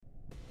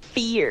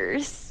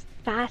fierce,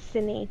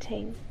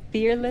 fascinating,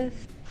 fearless,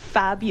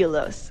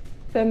 fabulous,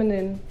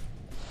 feminine,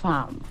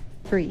 femme,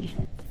 free,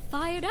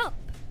 fired up.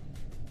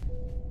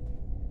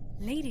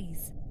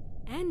 Ladies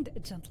and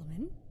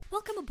gentlemen,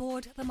 welcome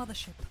aboard the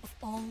mothership of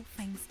all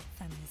things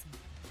feminism.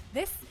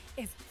 This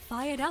is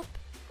Fired Up,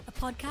 a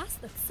podcast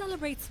that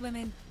celebrates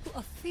women who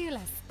are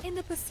fearless in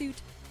the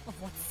pursuit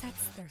of what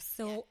sets their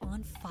soul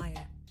on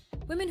fire.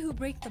 Women who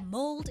break the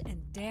mold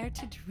and dare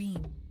to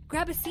dream.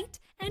 Grab a seat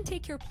and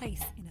take your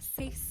place in a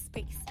safe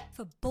space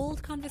for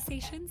bold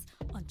conversations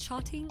on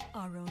charting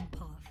our own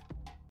path.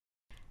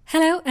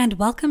 Hello and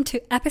welcome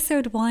to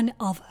episode 1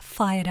 of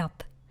Fired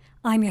Up.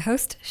 I'm your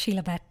host,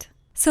 Sheila Bett.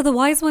 So the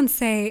wise ones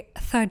say,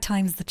 third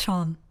time's the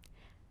charm.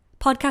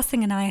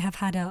 Podcasting and I have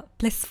had a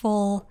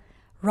blissful,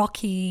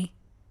 rocky,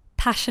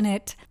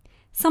 passionate,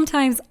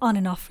 sometimes on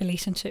and off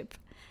relationship.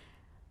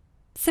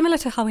 Similar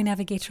to how we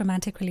navigate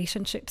romantic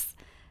relationships.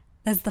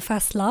 There's the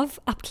first love,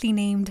 aptly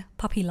named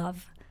puppy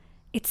love.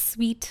 It's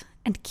sweet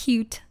and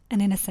cute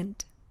and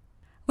innocent.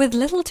 With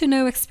little to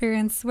no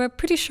experience, we're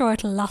pretty sure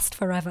it'll last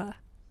forever.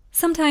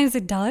 Sometimes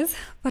it does,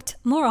 but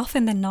more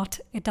often than not,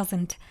 it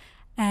doesn't.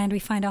 And we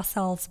find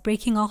ourselves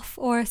breaking off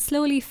or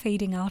slowly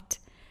fading out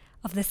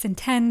of this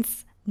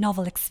intense,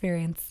 novel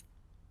experience.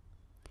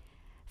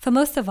 For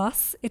most of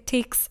us, it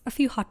takes a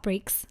few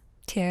heartbreaks,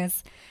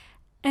 tears,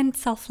 and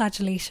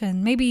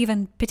self-flagellation, maybe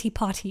even pity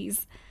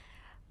parties,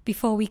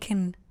 before we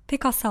can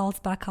pick ourselves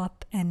back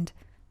up and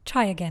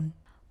try again.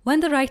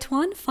 When the right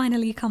one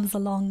finally comes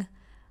along,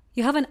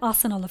 you have an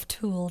arsenal of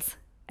tools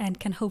and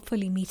can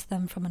hopefully meet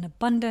them from an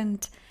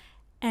abundant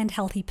and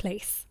healthy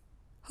place.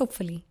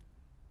 Hopefully.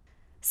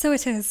 So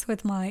it is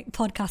with my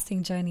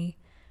podcasting journey.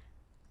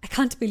 I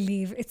can't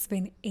believe it's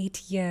been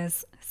 8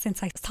 years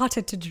since I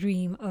started to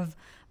dream of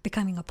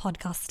becoming a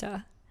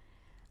podcaster.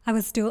 I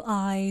was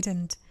doe-eyed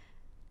and,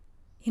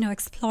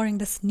 exploring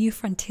this new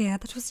frontier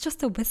that was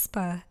just a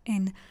whisper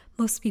in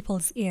most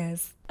people's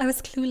ears. I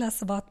was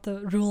clueless about the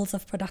rules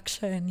of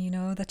production,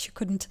 that you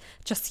couldn't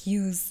just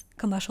use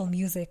commercial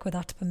music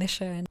without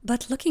permission.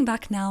 But looking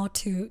back now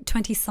to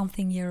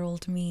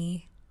 20-something-year-old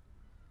me,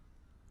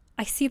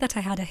 I see that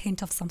I had a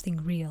hint of something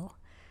real.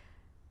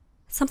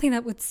 Something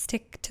that would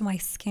stick to my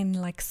skin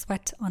like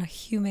sweat on a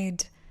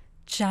humid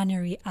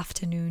January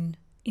afternoon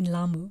in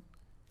Lamu.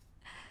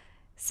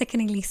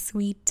 Sickeningly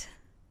sweet,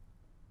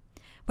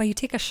 where you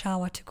take a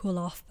shower to cool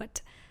off,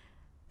 but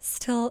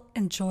still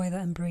enjoy the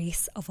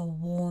embrace of a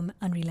warm,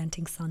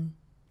 unrelenting sun.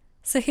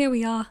 So here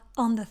we are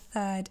on the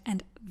third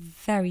and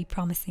very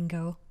promising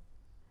go.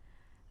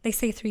 They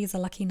say 3 is a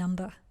lucky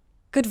number.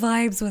 Good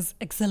Vibes was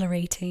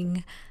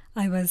exhilarating.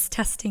 I was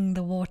testing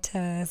the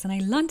waters and I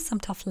learned some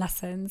tough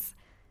lessons.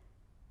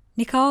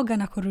 Nikaoga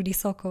na kurudi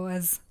soko,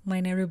 as my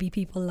Nairobi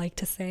people like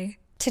to say.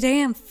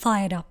 Today I'm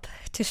fired up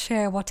to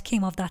share what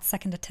came of that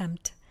second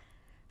attempt.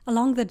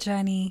 Along the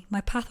journey,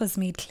 my path was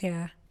made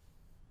clear.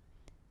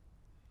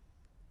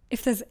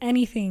 If there's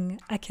anything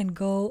I can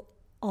go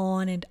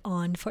on and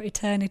on for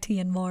eternity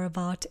and more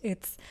about,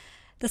 it's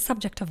the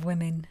subject of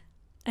women,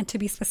 and to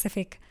be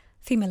specific,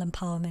 female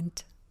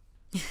empowerment.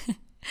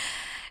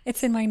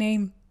 It's in my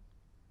name,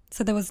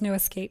 so there was no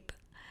escape.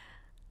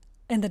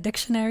 In the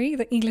dictionary,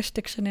 the English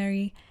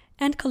dictionary,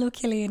 and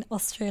colloquially in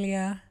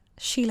Australia,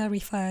 Sheila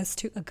refers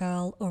to a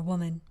girl or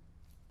woman.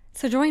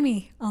 So join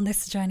me on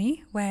this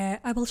journey where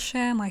I will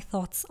share my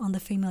thoughts on the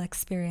female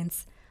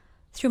experience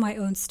through my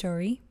own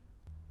story,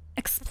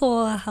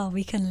 explore how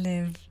we can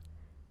live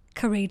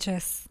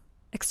courageous,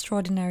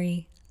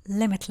 extraordinary,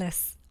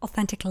 limitless,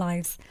 authentic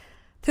lives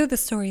through the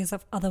stories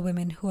of other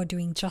women who are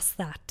doing just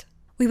that.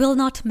 We will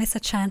not miss a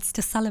chance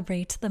to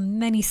celebrate the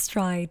many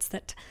strides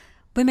that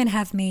women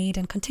have made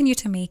and continue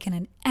to make in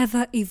an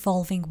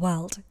ever-evolving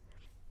world.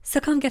 So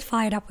come get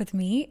fired up with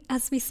me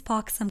as we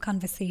spark some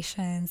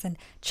conversations and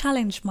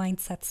challenge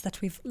mindsets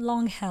that we've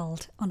long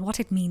held on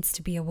what it means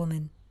to be a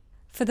woman.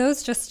 For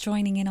those just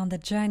joining in on the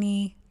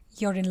journey,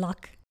 you're in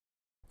luck,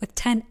 with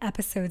 10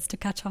 episodes to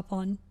catch up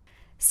on.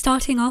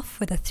 Starting off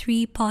with a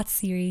 3-part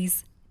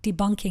series,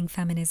 Debunking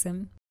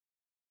Feminism.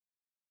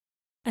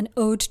 An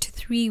ode to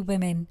 3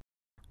 women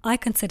I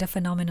consider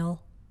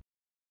phenomenal.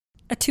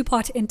 A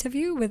 2-part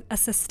interview with a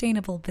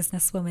sustainable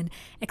businesswoman,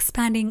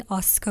 expanding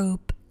our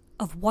scope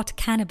of what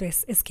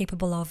cannabis is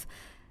capable of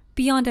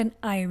beyond an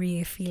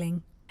IRA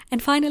feeling.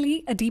 And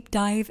finally, a deep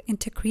dive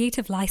into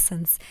creative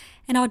license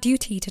and our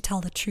duty to tell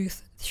the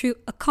truth through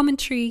a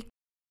commentary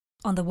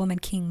on the Woman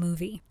King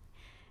movie.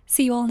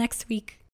 See you all next week.